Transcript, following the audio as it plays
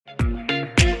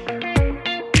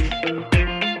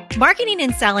Marketing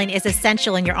and selling is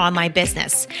essential in your online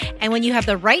business. And when you have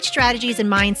the right strategies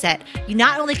and mindset, you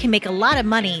not only can make a lot of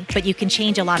money, but you can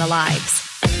change a lot of lives.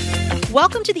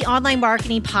 Welcome to the Online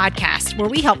Marketing Podcast, where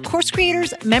we help course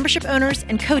creators, membership owners,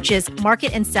 and coaches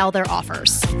market and sell their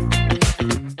offers.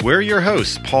 We're your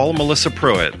hosts, Paul and Melissa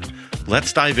Pruitt.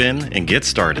 Let's dive in and get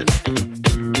started.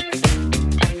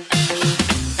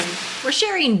 We're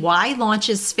sharing why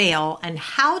launches fail and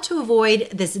how to avoid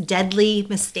this deadly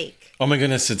mistake. Oh my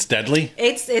goodness, it's deadly?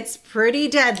 It's pretty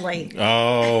deadly.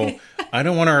 Oh, I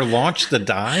don't want our launch to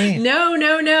die.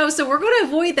 No. So we're going to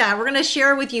avoid that. We're going to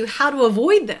share with you how to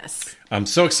avoid this. I'm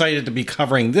so excited to be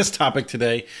covering this topic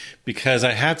today because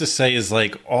I have to say is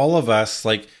like all of us,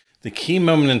 like the key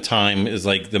moment in time is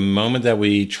like the moment that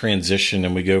we transition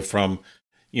and we go from,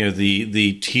 you know,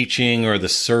 the teaching or the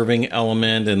serving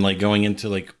element and like going into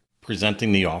like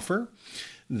presenting the offer,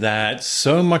 that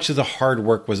so much of the hard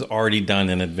work was already done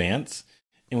in advance.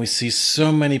 And we see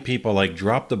so many people like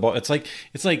drop the ball. It's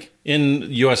like in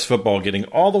US football getting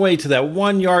all the way to that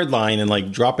 1 yard line and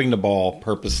like dropping the ball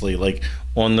purposely like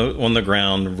on the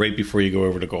ground right before you go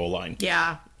over the goal line.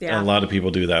 Yeah. A lot of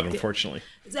people do that, unfortunately.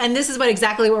 And this is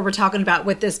exactly what we're talking about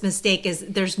with this mistake is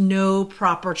there's no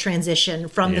proper transition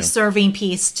from the serving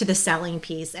piece to the selling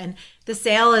piece. And the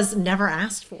sale is never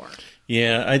asked for.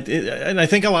 Yeah, and I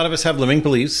think a lot of us have limiting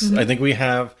beliefs. Mm-hmm. I think we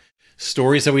have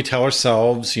stories that we tell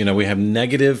ourselves. You know, we have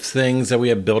negative things that we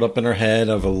have built up in our head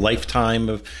of a lifetime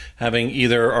of having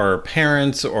either our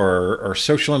parents or our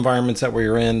social environments that we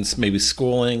were in, maybe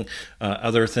schooling,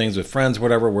 other things with friends,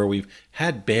 whatever, where we've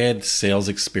had bad sales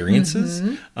experiences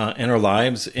in our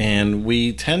lives. And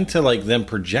we tend to like then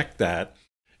project that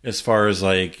as far as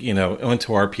like, you know,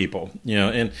 into our people, you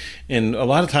know, and a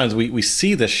lot of times we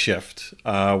see this shift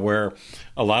where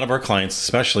a lot of our clients,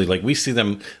 especially like we see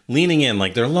them leaning in,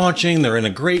 like they're launching, they're in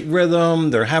a great rhythm,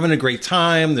 they're having a great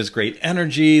time, there's great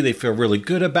energy, they feel really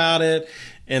good about it.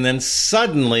 And then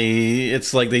suddenly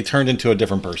it's like they turned into a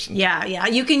different person. Yeah.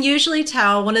 You can usually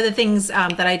tell. One of the things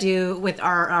that I do with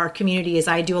our community is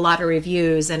I do a lot of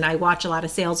reviews and I watch a lot of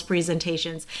sales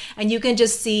presentations, and you can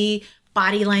just see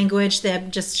body language,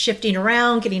 them just shifting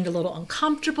around, getting a little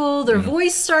uncomfortable. Their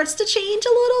voice starts to change a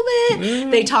little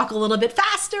bit. They talk a little bit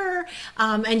faster.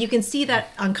 And you can see that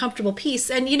uncomfortable piece.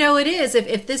 And, you know, it is.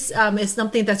 If this is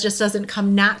something that just doesn't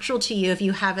come natural to you, if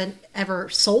you haven't ever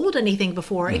sold anything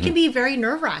before, it can be very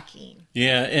nerve-wracking.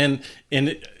 Yeah.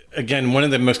 And again, one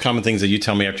of the most common things that you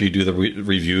tell me after you do the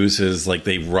reviews is like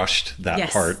they rushed that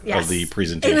part of the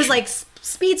presentation. It was like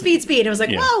speed. It was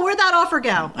like, whoa, where'd that offer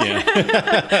go? Yeah.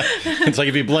 It's like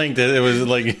if you blinked, it was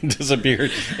like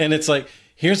disappeared. And it's like,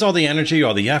 here's all the energy,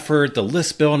 all the effort, the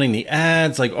list building, the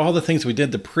ads, like all the things we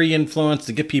did, the pre-influence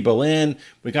to get people in.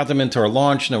 We got them into our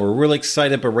launch. Now we're really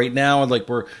excited, but right now, like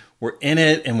we're in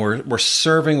it and we're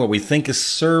serving what we think is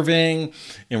serving,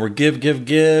 and we're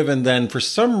give. And then for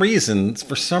some reason,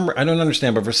 I don't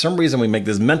understand, but for some reason we make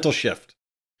this mental shift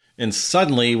and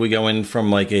suddenly we go in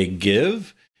from like a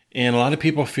give. And a lot of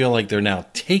people feel like they're now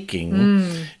taking,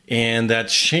 and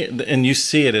and you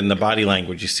see it in the body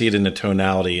language, you see it in the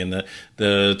tonality, and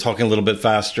the talking a little bit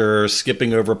faster,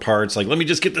 skipping over parts, like let me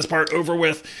just get this part over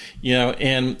with, you know.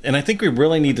 And I think we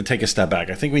really need to take a step back.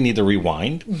 I think we need to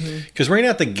rewind because right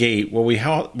at the gate, what we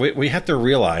have to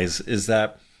realize is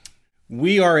that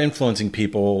we are influencing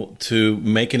people to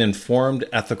make an informed,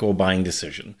 ethical buying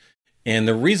decision. And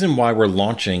the reason why we're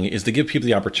launching is to give people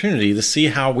the opportunity to see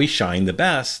how we shine the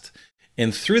best.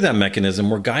 And through that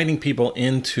mechanism, we're guiding people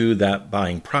into that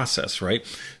buying process, right?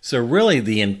 So really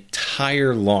the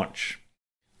entire launch,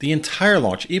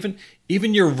 even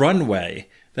your runway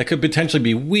that could potentially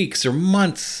be weeks or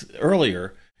months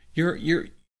earlier,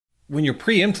 when you're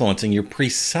pre-influencing, you're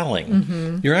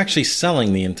pre-selling. You're actually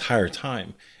selling the entire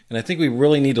time. And I think we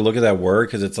really need to look at that word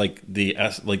because it's like the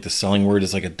selling word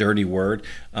is like a dirty word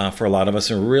for a lot of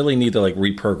us, and we really need to like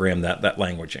reprogram that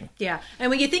languaging. Yeah, and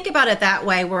when you think about it that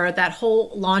way, where that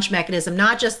whole launch mechanism,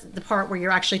 not just the part where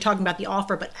you're actually talking about the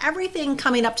offer, but everything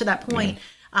coming up to that point.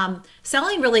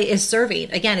 Selling really is serving.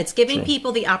 Again, it's giving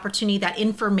people the opportunity, that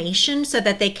information so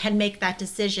that they can make that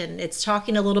decision. It's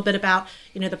talking a little bit about,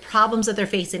 you know, the problems that they're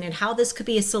facing and how this could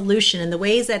be a solution and the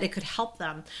ways that it could help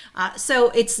them. So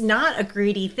it's not a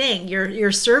greedy thing.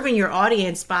 You're serving your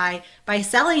audience by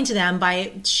selling to them,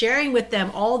 by sharing with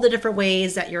them all the different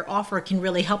ways that your offer can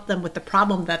really help them with the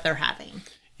problem that they're having.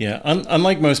 Yeah,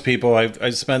 unlike most people,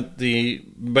 I've spent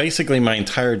basically my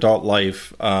entire adult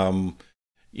life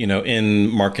in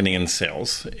marketing and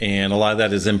sales. And a lot of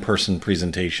that is in-person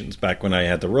presentations. Back when I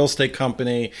had the real estate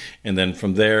company, and then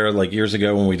from there, like years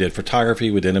ago when we did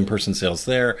photography, we did in-person sales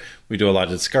there. We do a lot of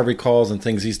discovery calls and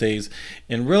things these days.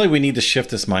 And really, we need to shift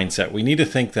this mindset. We need to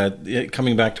think that,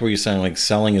 coming back to what you're saying, like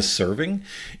selling is serving,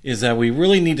 is that we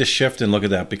really need to shift and look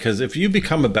at that. Because if you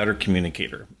become a better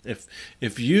communicator,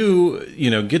 if you,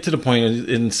 get to the point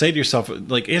and say to yourself,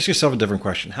 like, ask yourself a different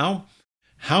question.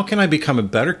 How can I become a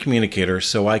better communicator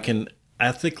so I can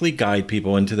ethically guide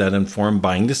people into that informed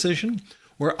buying decision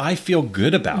where I feel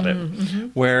good about it?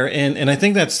 Where, and I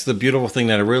think that's the beautiful thing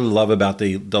that I really love about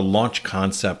the launch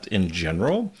concept in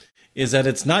general, is that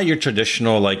it's not your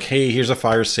traditional, like, hey, here's a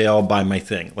fire sale, buy my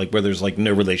thing, like where there's like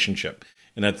no relationship.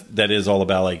 And that is all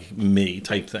about like me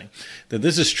type thing. That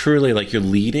this is truly like you're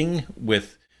leading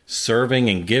with serving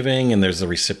and giving, and there's a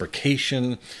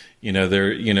reciprocation.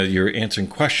 You're answering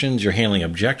questions, you're handling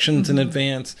objections in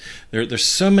advance. There's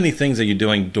so many things that you're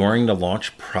doing during the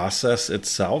launch process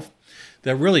itself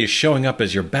that really is showing up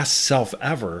as your best self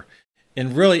ever.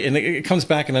 And really, and it comes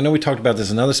back, and I know we talked about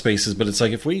this in other spaces, but it's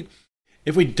like if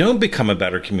we don't become a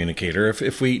better communicator,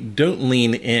 if we don't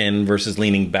lean in versus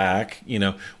leaning back,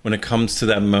 when it comes to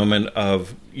that moment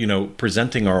of,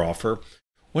 presenting our offer,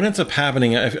 what ends up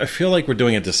happening, I feel like we're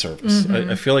doing a disservice.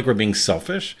 I feel like we're being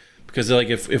selfish. Because like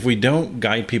if we don't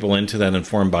guide people into that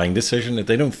informed buying decision, if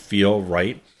they don't feel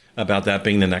right about that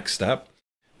being the next step,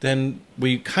 then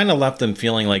we kind of left them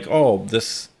feeling like, oh,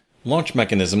 this launch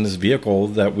mechanism, this vehicle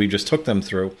that we just took them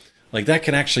through, like that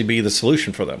can actually be the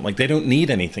solution for them. Like they don't need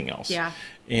anything else. Yeah.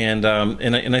 And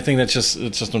I think it's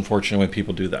just unfortunate when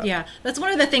people do that. Yeah, that's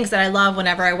one of the things that I love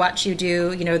whenever I watch you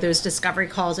do, those discovery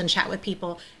calls and chat with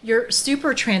people. You're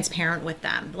super transparent with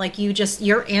them. Like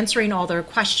you're answering all their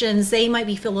questions. They might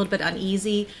feel a little bit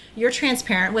uneasy. You're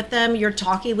transparent with them. You're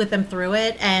talking with them through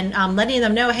it and letting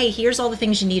them know, hey, here's all the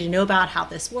things you need to know about how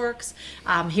this works.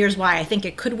 Here's why I think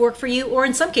it could work for you. Or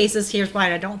in some cases, here's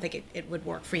why I don't think it would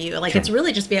work for you. Like It's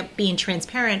really just being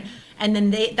transparent. And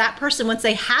then that person, once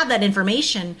they have that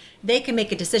information, they can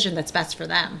make a decision that's best for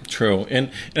them. True. And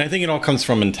I think it all comes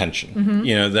from intention.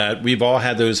 That we've all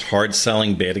had those hard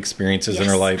selling bad experiences in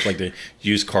our life, like the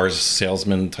used cars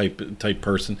salesman type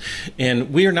person.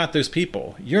 And we are not those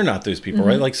people. You're not those people,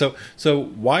 right? Like, so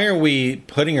why are we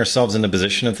putting ourselves in a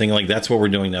position of thinking like that's what we're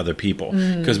doing to other people?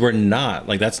 Because we're not.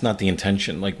 Like, that's not the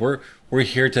intention. Like, we're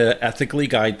here to ethically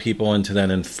guide people into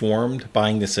that informed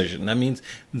buying decision. That means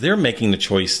they're making the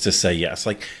choice to say yes.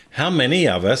 Like, how many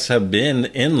of us have been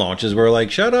in launches where we're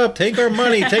like, shut up, take our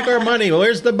money, take our money.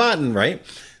 Where's the button, right?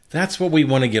 That's what we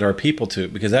want to get our people to,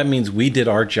 because that means we did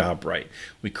our job right.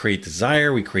 We create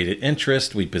desire, we created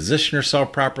interest, we position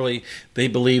ourselves properly. They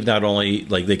believe not only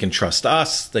like they can trust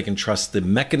us, they can trust the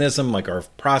mechanism, like our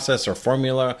process, our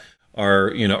formula,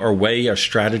 our way, our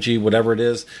strategy, whatever it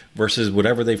is, versus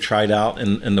whatever they've tried out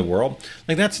in the world.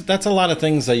 Like that's a lot of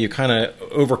things that you're kind of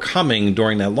overcoming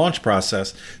during that launch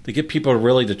process to get people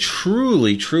really to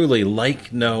truly, truly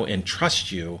like, know, and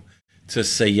trust you to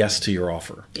say yes to your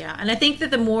offer. Yeah, and I think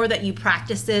that the more that you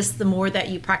practice this, the more that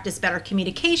you practice better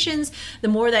communications, the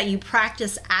more that you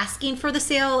practice asking for the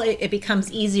sale, it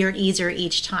becomes easier and easier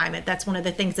each time. That's one of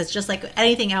the things that's just like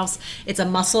anything else. It's a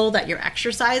muscle that you're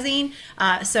exercising.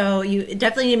 So you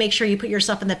definitely need to make sure you put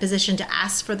yourself in the position to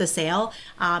ask for the sale.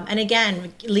 And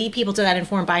again, lead people to that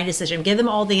informed buying decision. Give them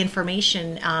all the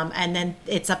information, and then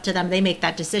it's up to them. They make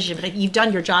that decision. But you've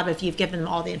done your job if you've given them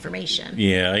all the information.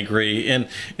 Yeah, I agree. And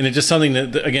it just something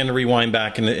that, again, to rewind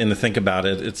back and to think about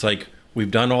it, it's like we've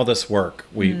done all this work.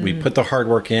 We put the hard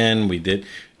work in.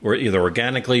 Or either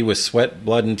organically with sweat,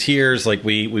 blood, and tears. Like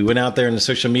we went out there in the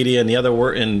social media and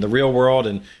in the real world,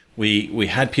 and we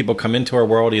had people come into our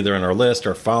world, either in our list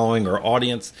or following or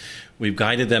audience. We've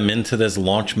guided them into this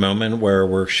launch moment where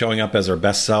we're showing up as our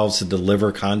best selves to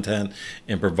deliver content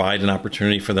and provide an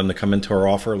opportunity for them to come into our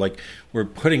offer. Like, we're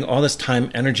putting all this time,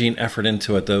 energy, and effort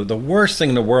into it. The worst thing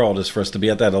in the world is for us to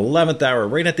be at that 11th hour,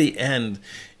 right at the end,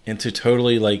 and to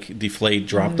totally like deflate,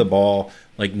 drop the ball,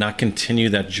 like not continue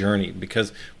that journey,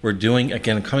 because we're doing,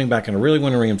 again, coming back, and I really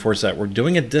want to reinforce that, we're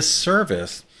doing a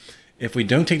disservice if we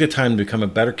don't take the time to become a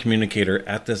better communicator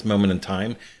at this moment in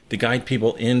time to guide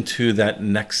people into that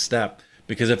next step.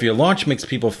 Because if your launch makes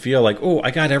people feel like, oh,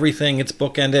 I got everything, it's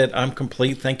bookended, I'm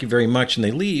complete, thank you very much, and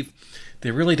they leave,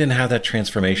 they really didn't have that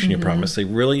transformation you promised. They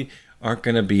really aren't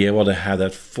going to be able to have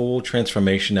that full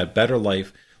transformation, that better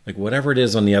life, like whatever it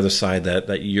is on the other side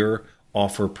that your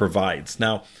offer provides.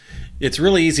 Now, it's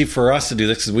really easy for us to do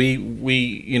this because we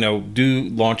do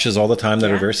launches all the time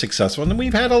that are very successful, and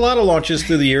we've had a lot of launches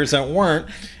through the years that weren't,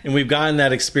 and we've gotten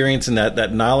that experience and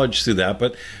that knowledge through that.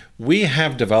 But we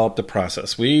have developed a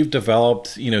process. We've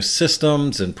developed,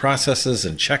 systems and processes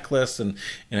and checklists. And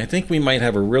I think we might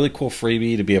have a really cool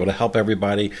freebie to be able to help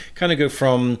everybody kind of go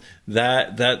from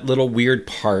that little weird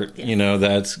part,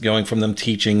 that's going from them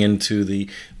teaching into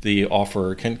the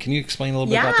offer. Can you explain a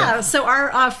little bit about that? Yeah, so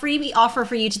our freebie offer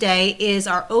for you today is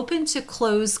our open to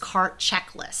close cart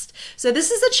checklist. So this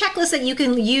is a checklist that you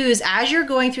can use as you're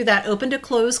going through that open to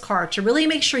close cart to really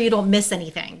make sure you don't miss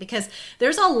anything, because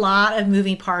there's a lot of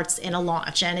moving parts in a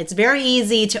launch and it's very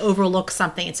easy to overlook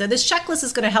something. And so this checklist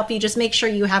is going to help you just make sure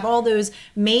you have all those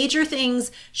major things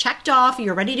checked off,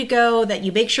 you're ready to go, that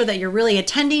you make sure that you're really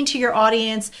attending to your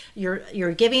audience,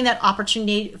 you're giving that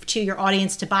opportunity to your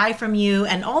audience to buy from you,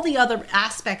 and all the other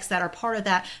aspects that are part of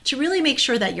that to really make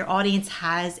sure that your audience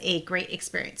has a great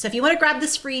experience. So if you want to grab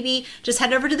this freebie, just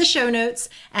head over to the show notes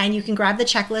and you can grab the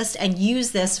checklist and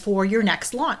use this for your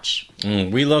next launch.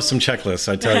 We love some checklists,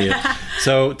 I tell you.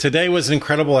 So today was an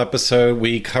incredible episode.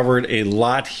 We covered a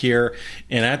lot here,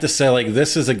 and I have to say,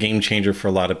 this is a game changer for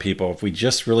a lot of people. If we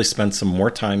just really spend some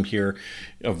more time here,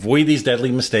 avoid these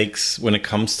deadly mistakes when it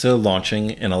comes to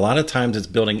launching. And a lot of times it's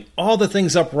building all the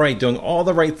things up right, doing all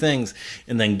the right things,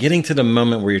 and then getting to the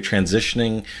moment where you're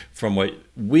transitioning from what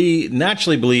we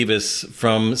naturally believe is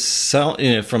from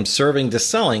serving to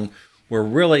selling, where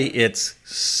really it's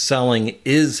selling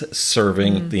is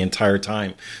serving the entire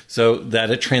time. So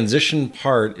that a transition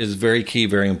part is very key,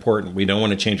 very important. We don't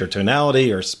want to change our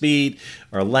tonality, our speed,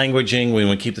 our languaging. We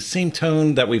want to keep the same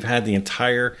tone that we've had the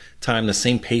entire time, the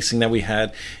same pacing that we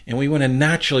had. And we want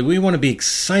to be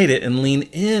excited and lean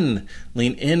in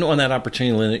on that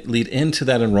opportunity, lead into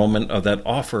that enrollment of that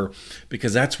offer,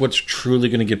 because that's what's truly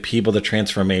going to give people the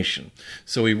transformation.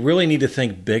 So we really need to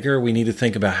think bigger. We need to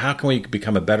think about how can we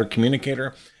become a better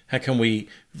communicator? How can we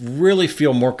really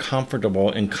feel more comfortable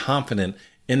and confident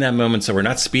in that moment, so we're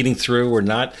not speeding through, we're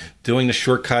not doing the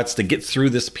shortcuts to get through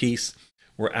this piece.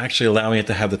 We're actually allowing it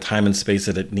to have the time and space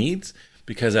that it needs,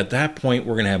 because at that point,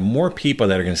 we're going to have more people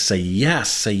that are going to say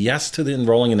yes to the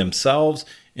enrolling in themselves,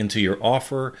 into your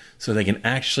offer, so they can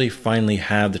actually finally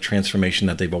have the transformation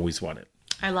that they've always wanted.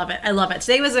 I love it.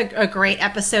 Today was a great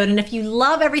episode. And if you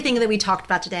love everything that we talked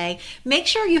about today, make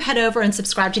sure you head over and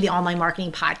subscribe to the Online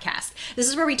Marketing Podcast. This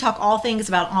is where we talk all things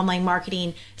about online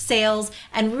marketing, sales,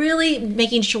 and really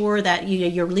making sure that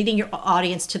you're leading your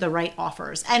audience to the right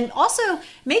offers. And also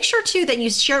make sure too that you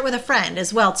share it with a friend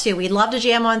as well too. We love to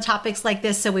jam on topics like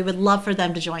this, so we would love for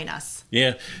them to join us.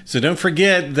 Yeah. So don't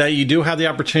forget that you do have the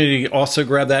opportunity to also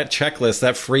grab that checklist,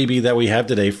 that freebie that we have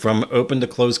today from Open to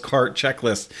Close Cart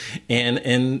Checklist.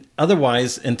 And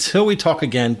otherwise, until we talk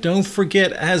again, don't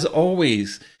forget, as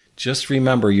always, just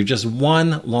remember, you're just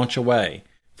one launch away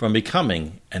from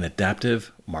becoming an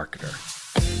adaptive marketer.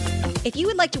 If you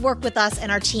would like to work with us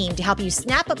and our team to help you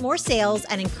snap up more sales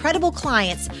and incredible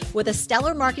clients with a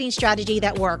stellar marketing strategy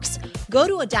that works, go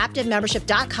to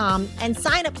adaptivemembership.com and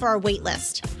sign up for our wait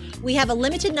list. We have a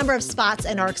limited number of spots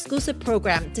in our exclusive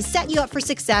program to set you up for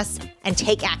success and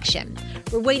take action.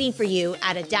 We're waiting for you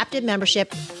at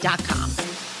adaptivemembership.com.